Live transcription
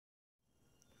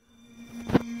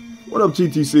What up,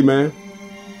 TTC, man?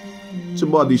 It's your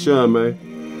boy Deshaun, man.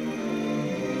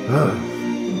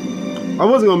 I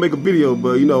wasn't gonna make a video,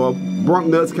 but you know,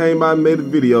 Bronchnutz came out and made a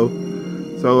video,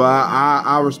 so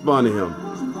I respond to him.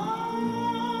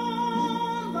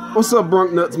 What's up,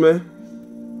 Bronchnutz, man?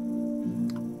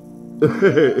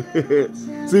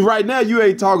 See, right now you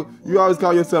ain't talking. You always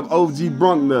call yourself OG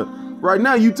Bronchnutz. Right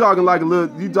now you talking like a little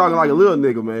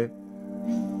nigga, man.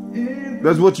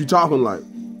 That's what you talking like.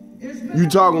 You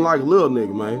talking like a little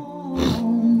nigga, man.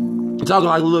 You talking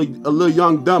like a little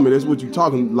young dummy. That's what you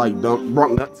talking like,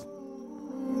 Bronchnutz.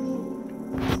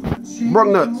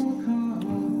 Bronchnutz.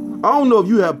 I don't know if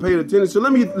you have paid attention, so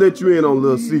let me let you in on a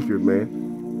little secret, man.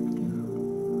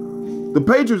 The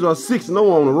Patriots are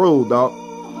 6-0 on the road, dog.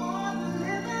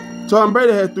 Tom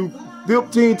Brady has threw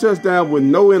 15 touchdowns with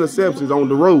no interceptions on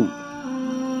the road.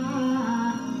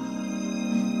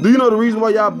 Do you know the reason why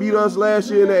y'all beat us last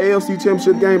year in the AFC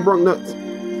Championship game, Bronchnutz?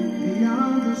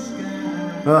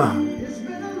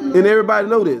 And everybody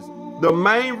know this. The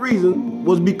main reason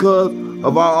was because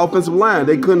of our offensive line.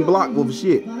 They couldn't block with a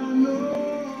shit.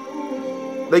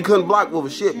 They couldn't block with a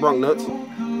shit, Bronchnutz.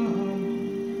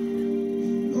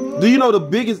 Do you know the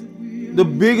biggest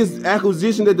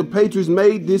acquisition that the Patriots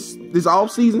made this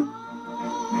offseason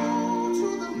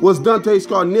was Dante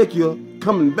Scarnecchia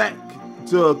coming back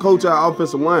to coach our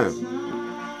offensive line.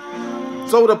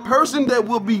 So the person that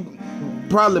will be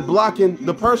probably blocking,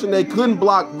 the person that couldn't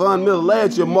block Von Miller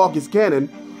last year, Marcus Cannon,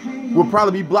 will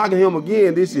probably be blocking him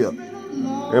again this year.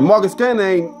 And Marcus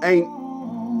Cannon ain't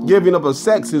giving up a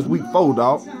sack since week 4,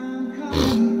 dog.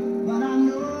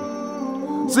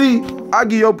 See, I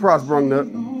give your props,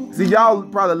 Bronchnutz. See, y'all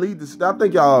probably lead the stat. I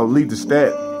think y'all lead the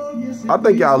stat. I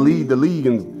think y'all lead the league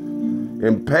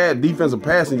in defensive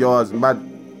passing yards by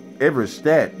every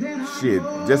stat. Shit,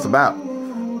 just about.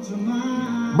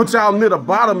 But y'all near the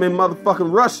bottom in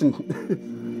motherfucking rushing.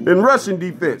 In rushing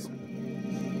defense.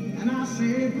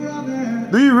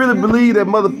 Do you really believe that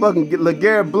motherfucking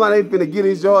LeGarrette Blount ain't finna get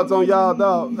his yards on y'all,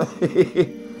 dog?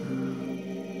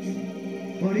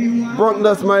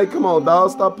 Bronchnutz, man, come on,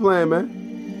 dog. Stop playing, man.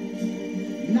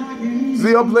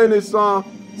 See, I'm playing this song,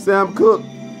 Sam Cooke,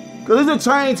 because there's a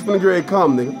change finna get ready to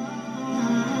come, nigga.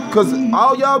 Because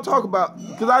all y'all talk about,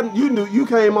 because you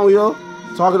came on here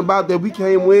talking about that we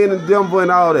can't win in Denver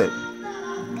and all that.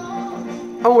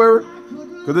 Don't worry,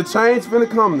 because the change finna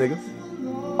come, nigga.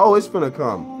 Oh, it's finna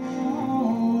come.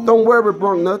 Don't worry,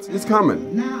 Bronchnutz, it's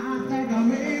coming.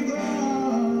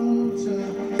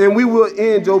 And we will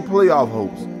end your playoff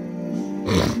hopes.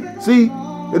 See,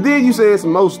 and then you say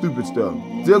some more stupid stuff.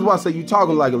 That's why I say you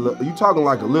talking like a little nigga.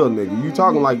 You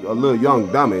talking like a little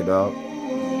young dummy, dog.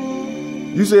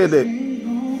 You said that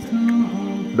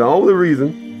the only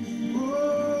reason.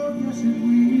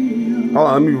 Hold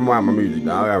on, let me remind my music,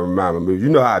 dog. I gotta remind my music. You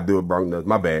know how I do it, Bronchnutz.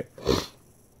 My bad.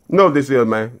 You know what this is,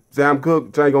 man. Sam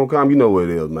Cooke, change gonna come. You know what it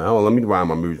is, man. Hold on, let me remind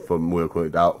my music for real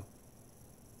quick, dog.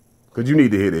 Cause you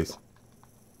need to hear this.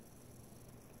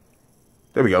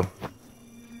 There we go.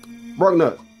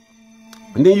 Bronchnutz.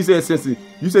 And then you said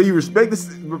you respect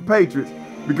the Patriots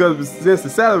because since the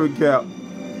salary cap,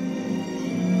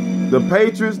 the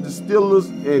Patriots, the Steelers,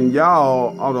 and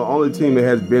y'all are the only team that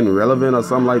has been relevant or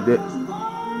something like that.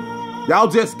 Y'all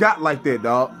just got like that,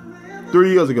 dog,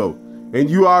 3 years ago. And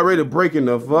you already breaking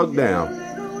the fuck down.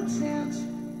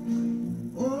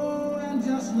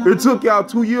 It took y'all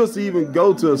 2 years to even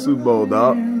go to a Super Bowl,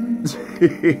 dog.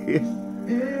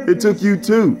 It took you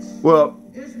 2. Well,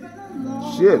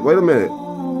 shit, wait a minute.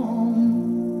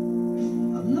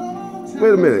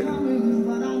 Wait a minute.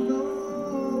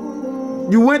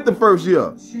 You went the first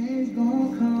year.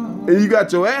 And you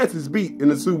got your asses beat in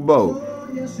the Super Bowl.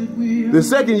 The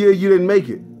second year, you didn't make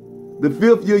it. The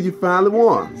 5th year, you finally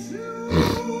won.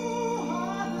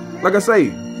 Like I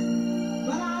say,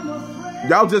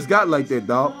 y'all just got like that,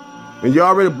 dog. And you're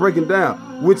already breaking down,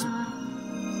 which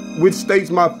states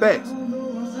my facts.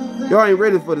 Y'all ain't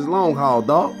ready for this long haul,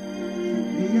 dog.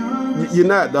 You're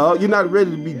not, dog. You're not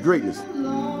ready to be greatness.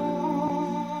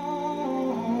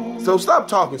 So stop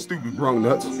talking stupid,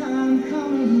 Bronchnutz.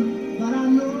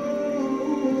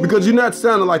 Because you're not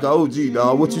sounding like an OG,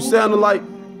 dog. What you sounding like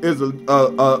is a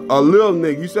little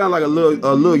nigga. You sound like a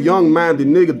little young-minded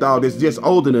nigga, dog, that's just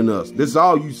older than us. That's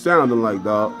all you sounding like,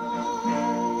 dog.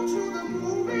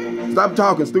 Stop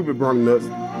talking stupid, Bronchnutz.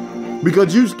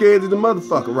 Because you scared of the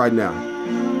motherfucker right now.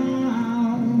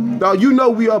 Dog, you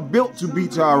know we are built to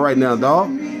beat y'all right now,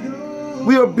 dog.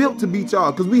 We are built to beat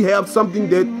y'all because we have something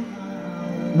that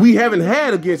we haven't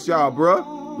had against y'all, bruh.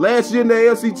 Last year in the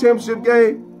AFC Championship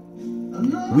game,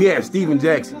 we had Steven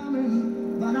Jackson.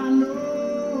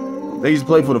 They used to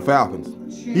play for the Falcons.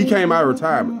 He came out of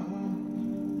retirement.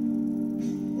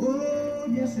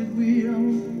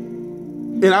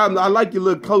 And I like your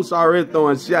little coach already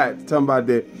throwing shots, talking about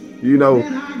that. You know,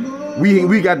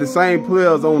 we got the same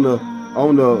players on the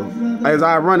as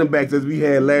our running backs as we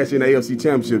had last year in the AFC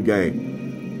Championship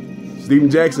game. Steven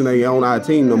Jackson ain't on our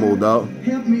team no more, dog.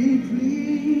 Steven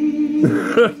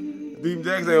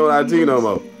Jackson ain't on our team no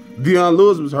more. Deion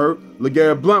Lewis was hurt.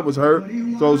 LeGarrette Blount was hurt.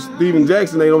 So Steven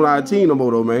Jackson ain't on our team no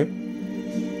more, though, man.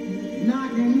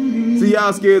 See,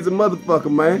 y'all scared as a motherfucker,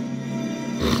 man.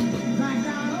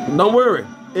 Don't worry.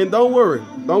 And don't worry.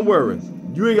 Don't worry.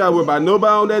 You ain't got to worry about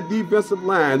nobody on that defensive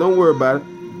line. Don't worry about it.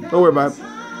 Don't worry about it.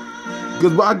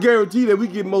 Because I guarantee that we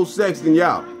get more sacks than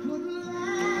y'all.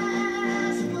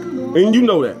 And you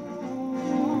know that.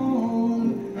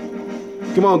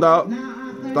 Come on, dog.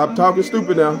 Stop talking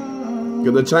stupid now.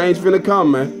 Because the change finna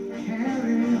come, man.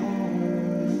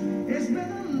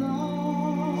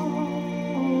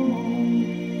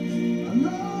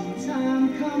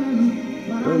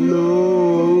 I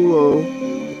know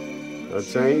a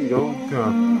change gonna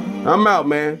come. I'm out,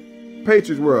 man.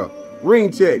 Patriots world.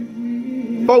 Ring check.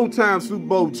 4-time Super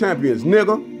Bowl champions,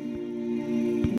 nigga.